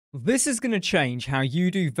This is going to change how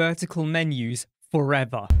you do vertical menus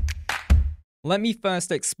forever. Let me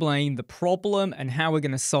first explain the problem and how we're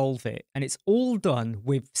going to solve it. And it's all done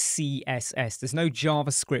with CSS. There's no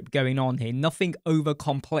JavaScript going on here, nothing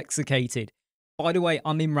overcomplicated. By the way,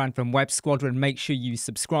 I'm Imran from Squadron. Make sure you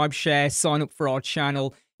subscribe, share, sign up for our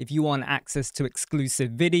channel if you want access to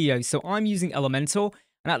exclusive videos. So I'm using Elementor.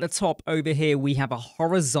 And at the top over here, we have a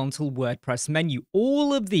horizontal WordPress menu.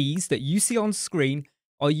 All of these that you see on screen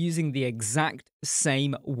are using the exact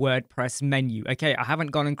same WordPress menu. Okay, I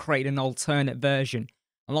haven't gone and created an alternate version.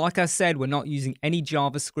 And like I said, we're not using any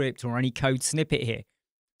JavaScript or any code snippet here.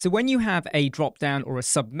 So when you have a drop-down or a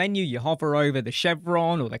sub-menu, you hover over the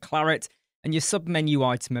chevron or the claret, and your sub-menu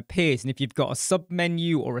item appears. And if you've got a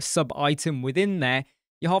sub-menu or a sub-item within there,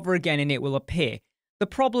 you hover again and it will appear. The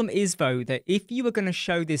problem is, though, that if you are going to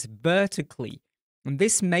show this vertically, and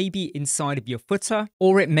this may be inside of your footer,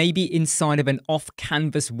 or it may be inside of an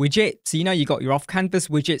off-canvas widget. So, you got your off-canvas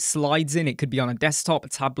widget slides in. It could be on a desktop, a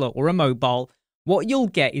tablet, or a mobile. What you'll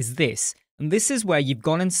get is this. And this is where you've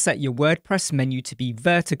gone and set your WordPress menu to be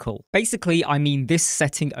vertical. Basically, I mean this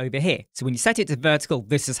setting over here. So when you set it to vertical,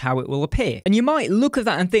 this is how it will appear. And you might look at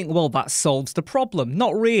that and think, well, that solves the problem.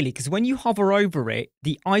 Not really, because when you hover over it,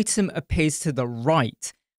 the item appears to the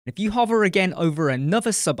right. If you hover again over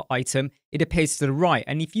another sub-item, it appears to the right.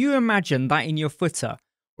 And if you imagine that in your footer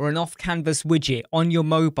or an off-canvas widget on your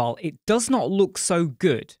mobile, it does not look so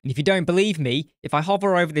good. And if you don't believe me, if I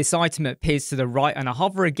hover over this item, it appears to the right, and I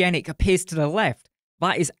hover again, it appears to the left.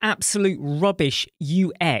 That is absolute rubbish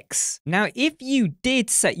UX. Now, if you did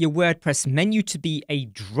set your WordPress menu to be a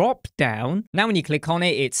drop-down, now when you click on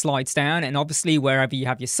it, it slides down, and obviously wherever you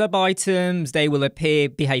have your sub-items, they will appear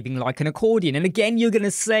behaving like an accordion. And again, you're going to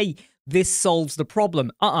say, this solves the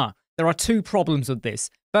problem. There are two problems with this.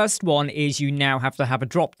 First one is you now have to have a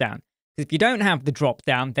drop-down. If you don't have the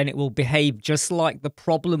drop-down, then it will behave just like the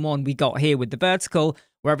problem one we got here with the vertical,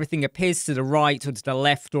 where everything appears to the right or to the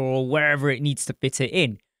left or wherever it needs to fit it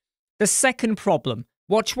in. The second problem,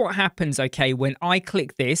 watch what happens, okay, when I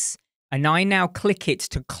click this and I now click it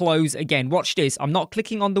to close again. Watch this. I'm not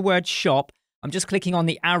clicking on the word shop. I'm just clicking on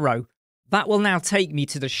the arrow. That will now take me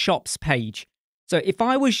to the shops page. So if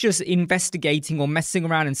I was just investigating or messing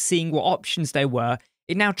around and seeing what options there were,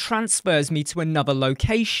 it now transfers me to another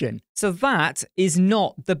location. So that is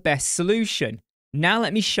not the best solution. Now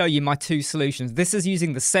let me show you my two solutions. This is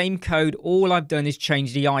using the same code. All I've done is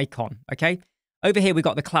change the icon, okay? Over here, we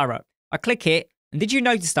got the claret. I click it, and did you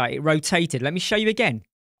notice that it rotated? Let me show you again.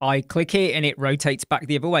 I click it, and it rotates back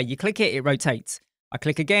the other way. You click it, it rotates. I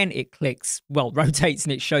click again, it rotates,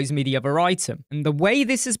 and it shows me the other item. And the way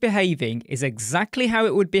this is behaving is exactly how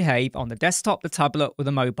it would behave on the desktop, the tablet, or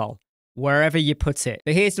the mobile, wherever you put it.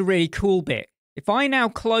 But here's the really cool bit. If I now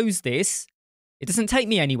close this, it doesn't take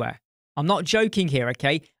me anywhere. I'm not joking here,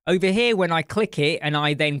 okay? Over here, when I click it and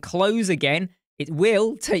I then close again, it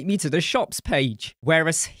will take me to the shops page.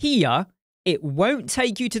 Whereas here, it won't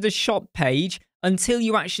take you to the shop page until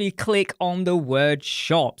you actually click on the word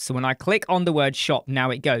shop. So when I click on the word shop, now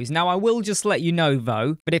it goes. Now, I will just let you know,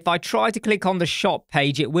 though, but if I try to click on the shop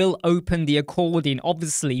page, it will open the accordion,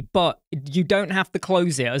 obviously, but you don't have to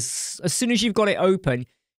close it. As soon as you've got it open,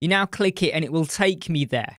 you now click it and it will take me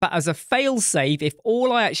there. But as a failsafe, if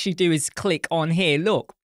all I actually do is click on here,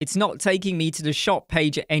 look, it's not taking me to the shop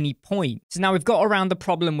page at any point. So now we've got around the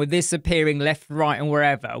problem with this appearing left, right, and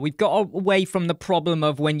wherever. We've got away from the problem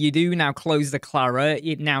of when you do now close the claret,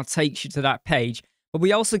 it now takes you to that page. But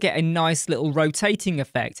we also get a nice little rotating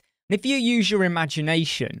effect. And if you use your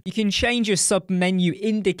imagination, you can change your sub-menu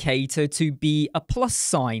indicator to be a plus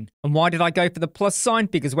sign. And why did I go for the plus sign?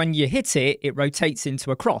 Because when you hit it, it rotates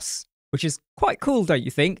into a cross, which is quite cool, don't you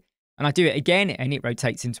think? And I do it again, and it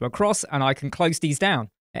rotates into a cross, and I can close these down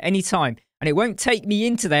at any time. And it won't take me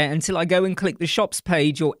into there until I go and click the shops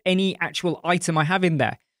page or any actual item I have in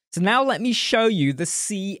there. So now let me show you the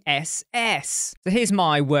CSS. So here's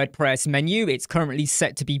my WordPress menu. It's currently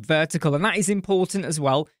set to be vertical, and that is important as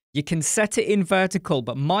well. You can set it in vertical,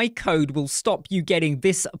 but my code will stop you getting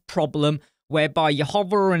this problem whereby you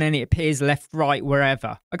hover and then it appears left, right,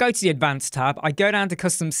 wherever. I go to the Advanced tab. I go down to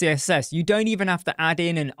Custom CSS. You don't even have to add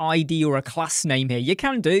in an ID or a class name here. You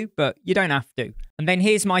can do, but you don't have to. And then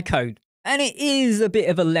here's my code. And it is a bit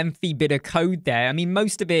of a lengthy bit of code there. I mean,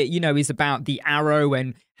 most of it, is about the arrow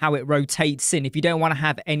and how it rotates in. If you don't want to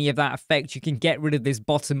have any of that effect, you can get rid of this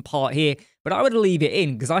bottom part here. But I would leave it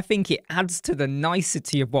in because I think it adds to the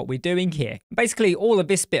nicety of what we're doing here. Basically, all of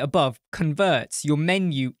this bit above converts your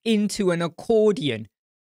menu into an accordion.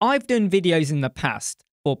 I've done videos in the past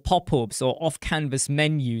for pop-ups or off-canvas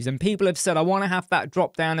menus, and people have said, I want to have that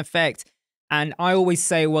drop-down effect. And I always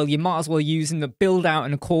say, well, you might as well use them to build out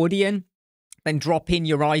an accordion, then drop in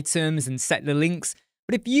your items and set the links.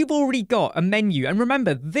 But if you've already got a menu, and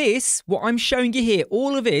remember this, what I'm showing you here,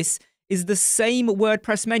 all of this is the same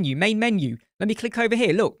WordPress menu, main menu. Let me click over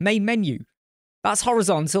here. Look, main menu. That's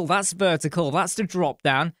horizontal, that's vertical, that's the drop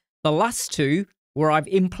down. The last two, where I've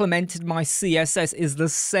implemented my CSS, is the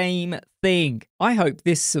same thing. I hope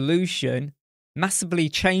this solution massively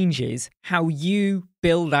changes how you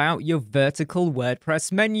build out your vertical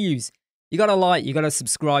WordPress menus. You gotta like, you gotta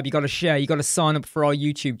subscribe, you gotta share, you gotta sign up for our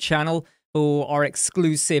YouTube channel for our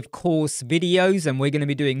exclusive course videos, and we're gonna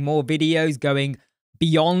be doing more videos going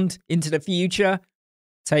beyond into the future.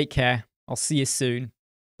 Take care. I'll see you soon.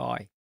 Bye.